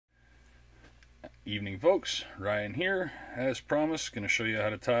Evening folks, Ryan here. As promised, going to show you how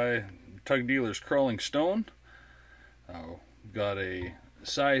to tie Tug Dealer's crawling stone. Got a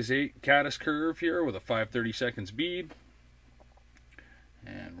size 8 caddis curve here with a 5/32 bead.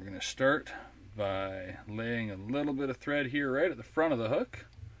 And we're going to start by laying a little bit of thread here right at the front of the hook.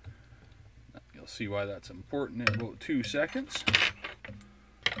 You'll see why that's important in about 2 seconds.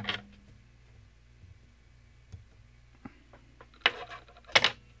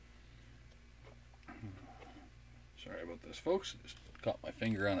 Sorry about this, folks. Just caught my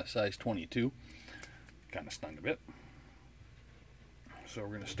finger on a size 22. Kind of stung a bit. So we're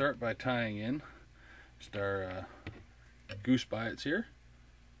going to start by tying in just our goose biots here.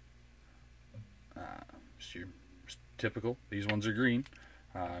 Just your typical. These ones are green.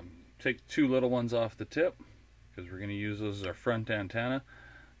 Take 2 little ones off the tip because we're going to use those as our front antenna.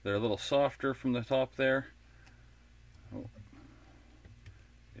 They're a little softer from the top there. Oh,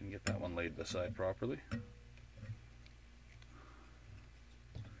 didn't get that one laid beside properly.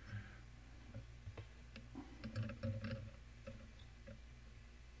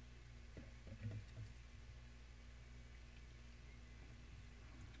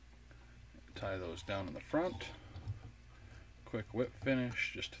 Tie those down in the front. Quick whip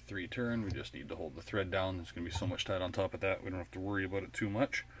finish, just a 3 turn. We just need to hold the thread down. There's going to be so much tied on top of that, we don't have to worry about it too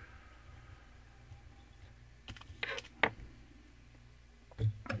much.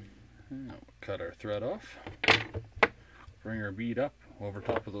 And we'll cut our thread off. Bring our bead up over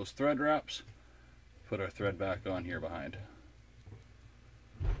top of those thread wraps. Put our thread back on here behind.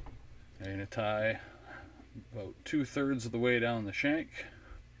 I'm going to tie about 2/3 of the way down the shank.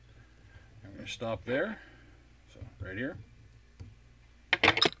 I'm going to stop there, so right here.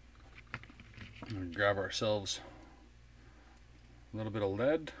 And grab ourselves a little bit of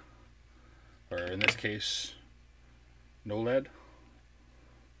lead, or in this case, no lead,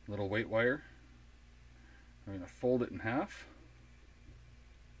 a little weight wire. I'm going to fold it in half.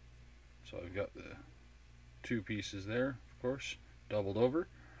 So I've got the 2 pieces there, of course, doubled over.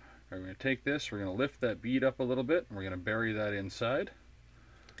 We're going to take this, we're going to lift that bead up a little bit, and we're going to bury that inside.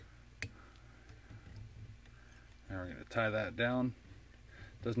 Now we're going to tie that down.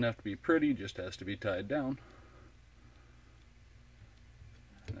 Doesn't have to be pretty, just has to be tied down.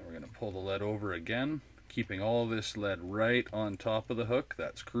 And then we're going to pull the lead over again, keeping all this lead right on top of the hook.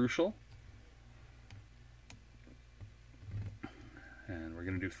 That's crucial. And we're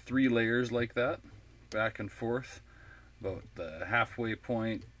going to do 3 layers like that, back and forth, about the halfway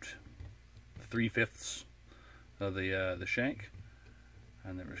point, 3/5 of the shank.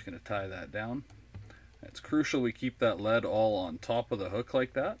 And then we're just going to tie that down. It's crucial we keep that lead all on top of the hook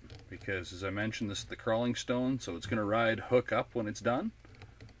like that, because as I mentioned, this is the crawling stone, so it's going to ride hook up when it's done.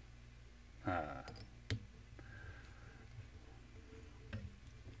 And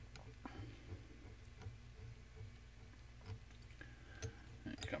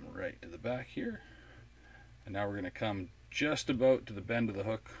come right to the back here. And now we're going to come just about to the bend of the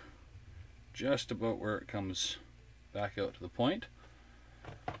hook, just about where it comes back out to the point.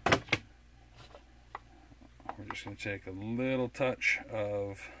 We're just going to take a little touch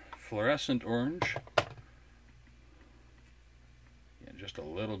of fluorescent orange, just a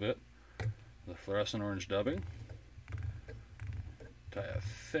little bit, the fluorescent orange dubbing. Tie a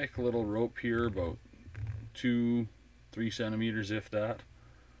thick little rope here, about 2-3 centimeters if that.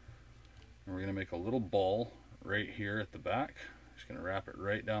 And we're going to make a little ball right here at the back. Just going to wrap it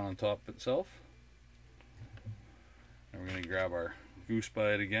right down on top of itself. And we're going to grab our goose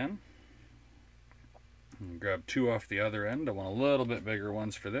bite again. And grab 2 off the other end. I want a little bit bigger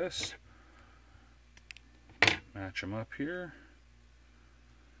ones for this. Match them up here.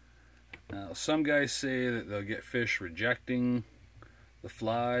 Now, some guys say that they'll get fish rejecting the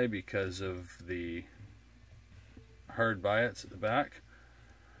fly because of the hard biots at the back.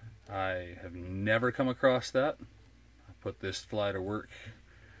 I have never come across that. I put this fly to work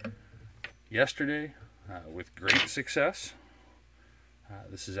yesterday with great success.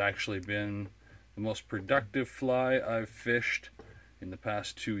 This has actually been the most productive fly I've fished in the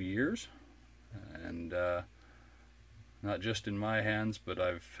past 2 years, and not just in my hands, but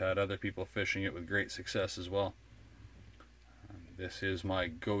I've had other people fishing it with great success as well. This is my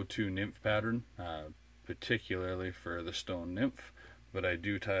go-to nymph pattern, particularly for the stone nymph, but I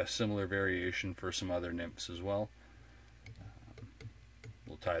do tie a similar variation for some other nymphs as well.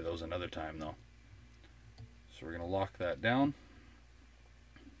 We'll tie those another time though. So we're going to lock that down.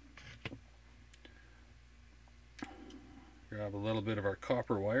 Grab a little bit of our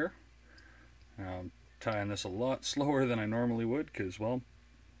copper wire. I'm tying this a lot slower than I normally would because, well,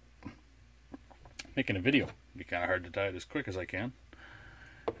 making a video, it'd be kind of hard to tie it as quick as I can.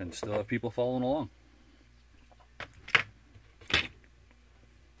 and still have people following along.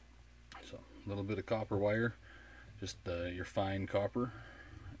 So a little bit of copper wire, just your fine copper.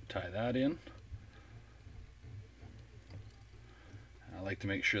 Tie that in. I like to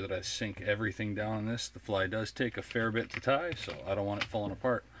make sure that I sink everything down in this. The fly does take a fair bit to tie, so I don't want it falling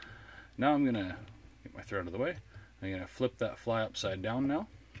apart. Now I'm going to get my thread out of the way. I'm going to flip that fly upside down now,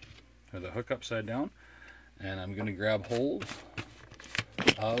 or the hook upside down, and I'm going to grab hold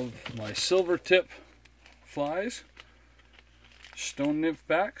of my silver tip flies, stone nymph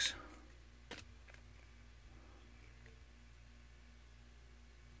backs.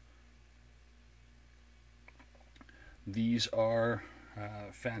 These are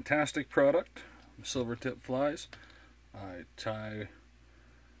fantastic product, silver tip flies. I tie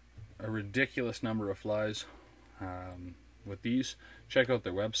a ridiculous number of flies with these. Check out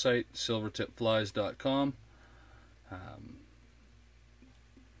their website, silvertipflies.com.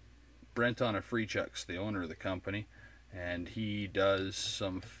 Brent on a free check's the owner of the company, and he does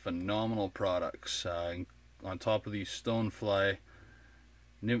some phenomenal products on top of these stone fly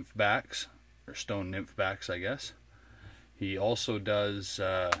nymph backs, or stone nymph backs, I guess. He also does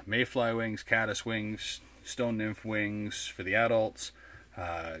mayfly wings, caddis wings, stone nymph wings for the adults,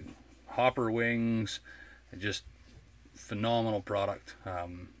 hopper wings, just phenomenal product.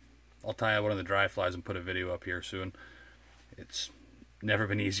 I'll tie out one of the dry flies and put a video up here soon. It's never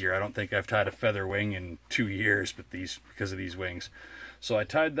been easier. I don't think I've tied a feather wing in 2 years, but because of these wings. So I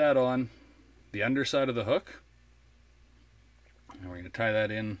tied that on the underside of the hook, and we're going to tie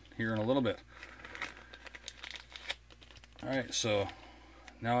that in here in a little bit. Alright, so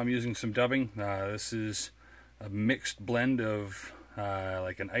now I'm using some dubbing. This is a mixed blend of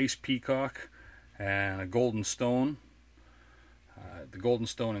like an ice peacock and a golden stone. The golden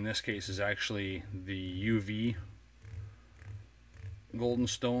stone in this case is actually the UV golden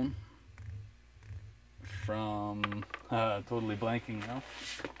stone from, totally blanking now,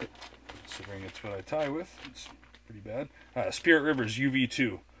 considering it's what I tie with. It's pretty bad. Spirit River's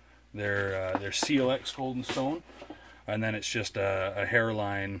UV2. They're sealX golden stone. And then it's just a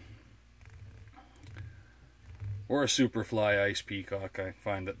hairline or a superfly ice peacock. I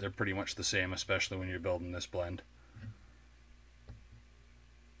find that they're pretty much the same, especially when you're building this blend.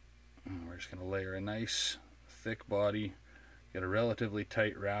 And we're just going to layer a nice thick body, get a relatively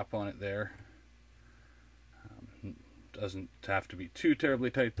tight wrap on it there. Doesn't have to be too terribly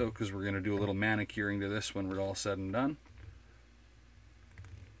tight though, because we're going to do a little manicuring to this when we're all said and done.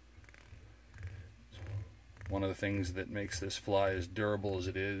 One of the things that makes this fly as durable as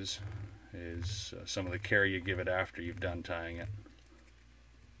it is some of the care you give it after you've done tying it.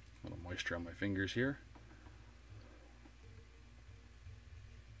 A little moisture on my fingers here.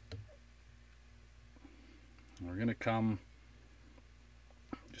 And we're going to come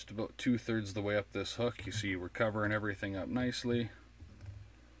just about 2/3 of the way up this hook. You see we're covering everything up nicely.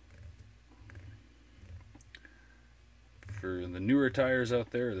 For the newer tires out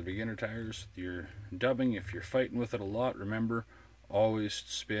there, the beginner tires, you're dubbing, if you're fighting with it a lot, remember, always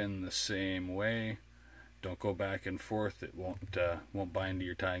spin the same way. Don't go back and forth. It won't bind to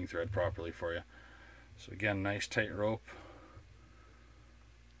your tying thread properly for you. So again, nice tight rope.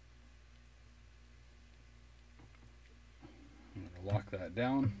 I'm going to lock that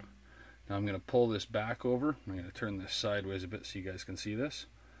down. Now I'm going to pull this back over. I'm going to turn this sideways a bit so you guys can see this.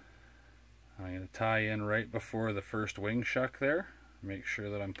 I'm going to tie in right before the first wing shuck there. Make sure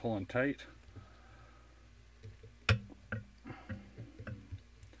that I'm pulling tight.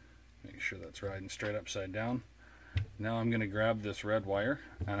 Make sure that's riding straight upside down. Now I'm going to grab this red wire,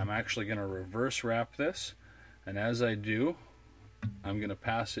 and I'm actually going to reverse wrap this. And as I do, I'm going to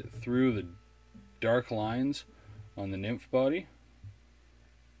pass it through the dark lines on the nymph body.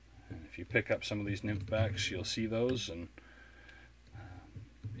 And if you pick up some of these nymph backs, you'll see those. And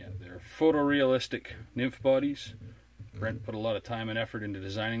yeah, they're photorealistic nymph bodies. Brent put a lot of time and effort into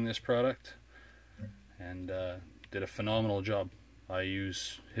designing this product, and did a phenomenal job. I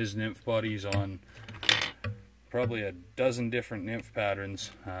use his nymph bodies on probably a dozen different nymph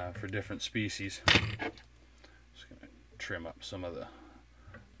patterns for different species. Just going to trim up some of the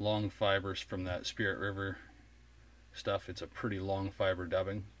long fibers from that Spirit River stuff. It's a pretty long fiber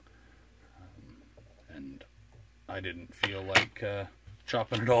dubbing, and I didn't feel like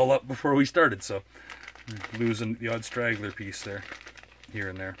chopping it all up before we started, so losing the odd straggler piece there, here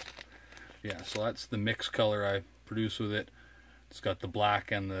and there. Yeah, so that's the mix color I produce with it. It's got the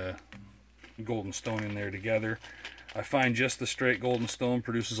black and the golden stone in there together. I find just the straight golden stone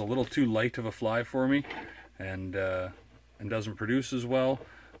produces a little too light of a fly for me, and doesn't produce as well.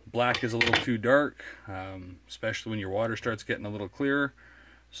 Black is a little too dark, especially when your water starts getting a little clearer.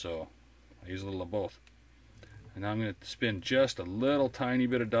 So I use a little of both. And now I'm going to spin just a little tiny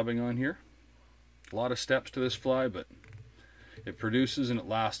bit of dubbing on here. A lot of steps to this fly, but it produces and it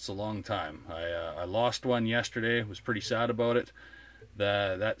lasts a long time. I lost one yesterday, was pretty sad about it.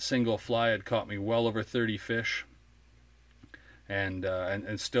 That single fly had caught me well over 30 fish, and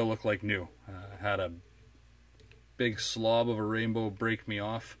still looked like new. Had a big slob of a rainbow break me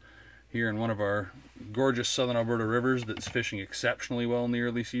off here in one of our gorgeous southern Alberta rivers that's fishing exceptionally well in the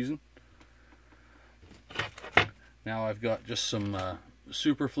early season. Now I've got just some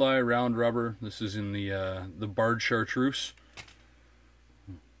Superfly round rubber. This is in the barred chartreuse.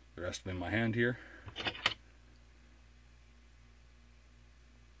 The rest of them in my hand here.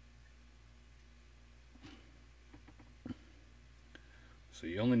 So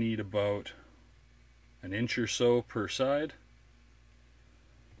you only need about an inch or so per side.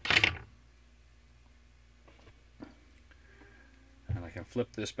 And I can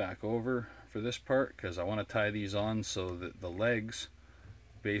flip this back over for this part because I want to tie these on so that the legs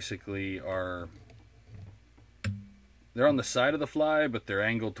basically they're on the side of the fly, but they're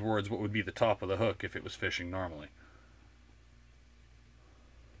angled towards what would be the top of the hook if it was fishing normally.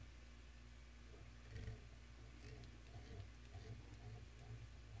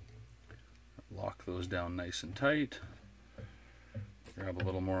 Lock those down nice and tight. Grab a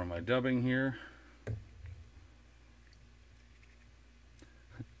little more of my dubbing here.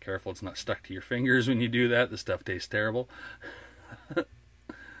 Careful it's not stuck to your fingers when you do that. The stuff tastes terrible.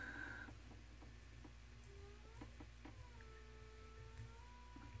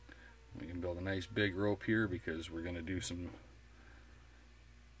 We can build a nice big rope here because we're going to do some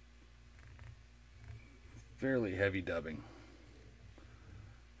fairly heavy dubbing.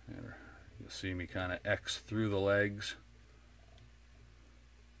 And you'll see me kind of X through the legs.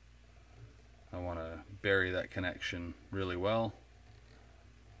 I want to bury that connection really well.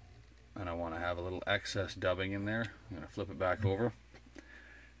 And I want to have a little excess dubbing in there. I'm going to flip it back over.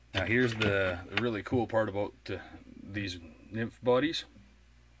 Now here's the really cool part about these nymph bodies.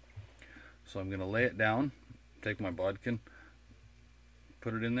 So I'm going to lay it down, take my bodkin,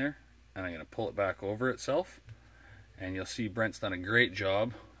 put it in there, and I'm going to pull it back over itself. And you'll see Brent's done a great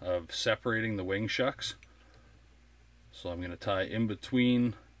job of separating the wing shucks. So I'm going to tie in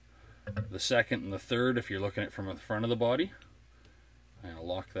between the second and the third if you're looking at it from the front of the body. I'm going to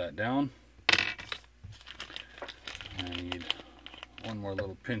lock that down. I need one more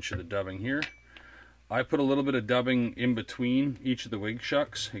little pinch of the dubbing here. I put a little bit of dubbing in between each of the wing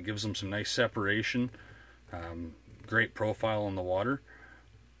shucks. It gives them some nice separation. Great profile on the water.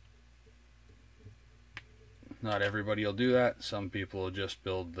 Not everybody will do that. Some people will just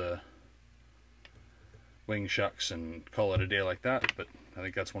build the wing shucks and call it a day like that, but I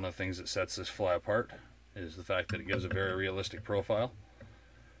think that's one of the things that sets this fly apart, is the fact that it gives a very realistic profile.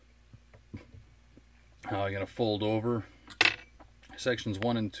 Now I'm going to fold over sections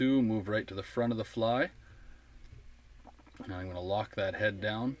 1 and 2, move right to the front of the fly. Now I'm going to lock that head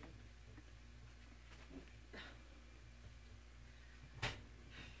down.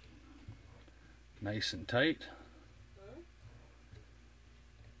 Nice and tight.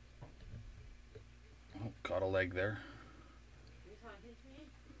 Oh, caught a leg there.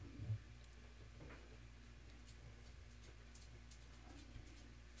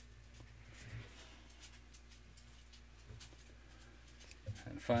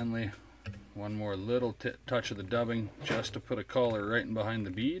 And finally, one more little touch of the dubbing just to put a collar right in behind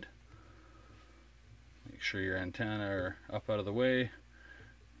the bead. Make sure your antennae are up out of the way.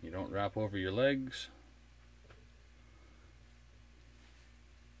 You don't wrap over your legs.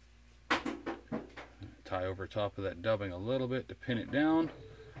 Tie over top of that dubbing a little bit to pin it down.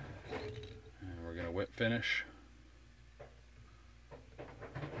 And we're going to whip finish.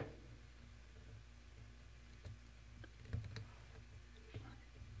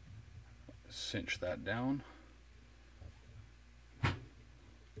 Cinch that down.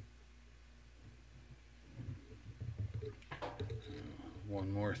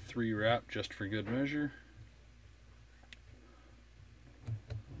 One more 3 wrap just for good measure.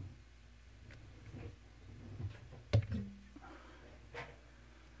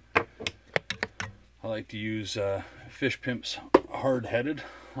 I like to use Fish Pimp's Hard Headed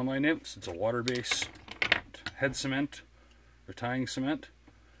on my nymphs. It's a water-based head cement or tying cement,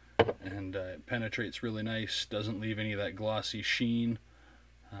 and it penetrates really nice, doesn't leave any of that glossy sheen.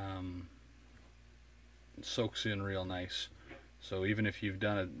 It soaks in real nice. So even if you've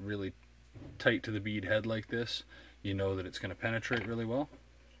done it really tight to the bead head like this, you know that it's going to penetrate really well.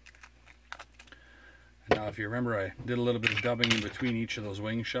 And now if you remember, I did a little bit of dubbing in between each of those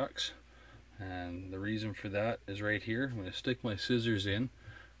wing shucks. And the reason for that is right here. I'm going to stick my scissors in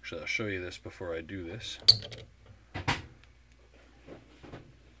Actually, I'll show you this before I do this.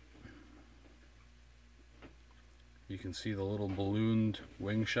 You can see the little ballooned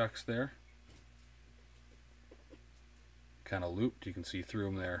wing shucks there. Kind of looped. You can see through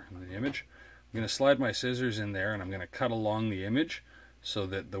them there in the image. I'm going to slide my scissors in there and I'm going to cut along the image so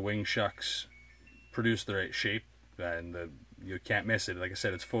that the wing shucks produce the right shape, and you can't miss it. Like I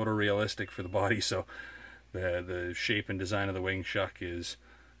said, it's photorealistic for the body, so the shape and design of the wing shuck is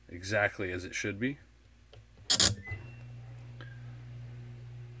exactly as it should be.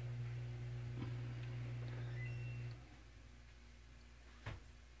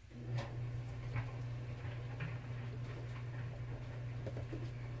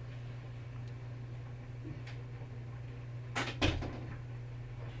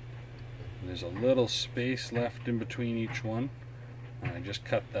 There's a little space left in between each one. I just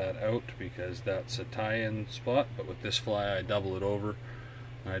cut that out because that's a tie-in spot, but with this fly I double it over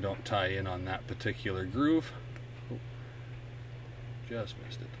and I don't tie in on that particular groove. Oh, just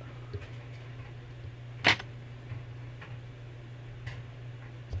missed it.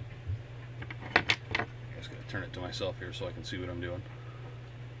 I just gotta turn it to myself here so I can see what I'm doing.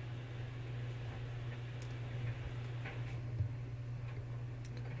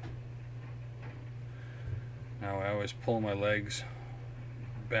 Now I always pull my legs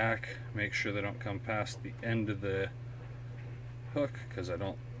back, make sure they don't come past the end of the hook, because it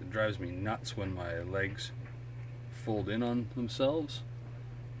drives me nuts when my legs fold in on themselves.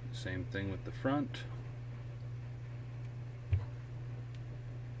 Same thing with the front.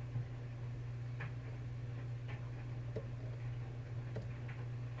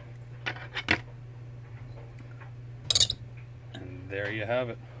 And there you have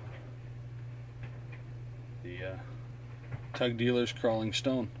it. The tug dealer's crawling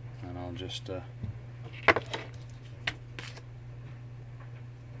stone, and I'll just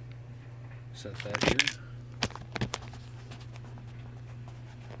set that here.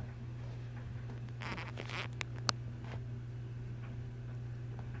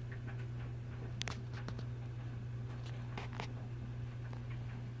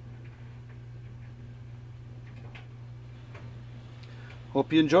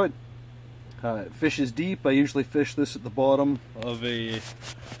 Hope you enjoyed. It fishes deep. I usually fish this at the bottom of a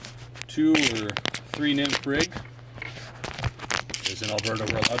 2 or 3 nymph rig. Because in Alberta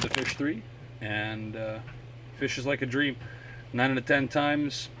we're allowed to fish 3, and fishes like a dream. 9 out of 10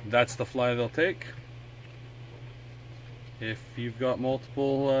 times that's the fly they'll take. If you've got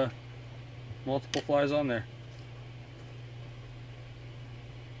multiple flies on there.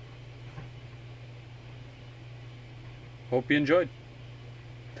 Hope you enjoyed.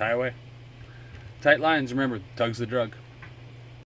 Tie away. Tight lines, remember, tug's the drug.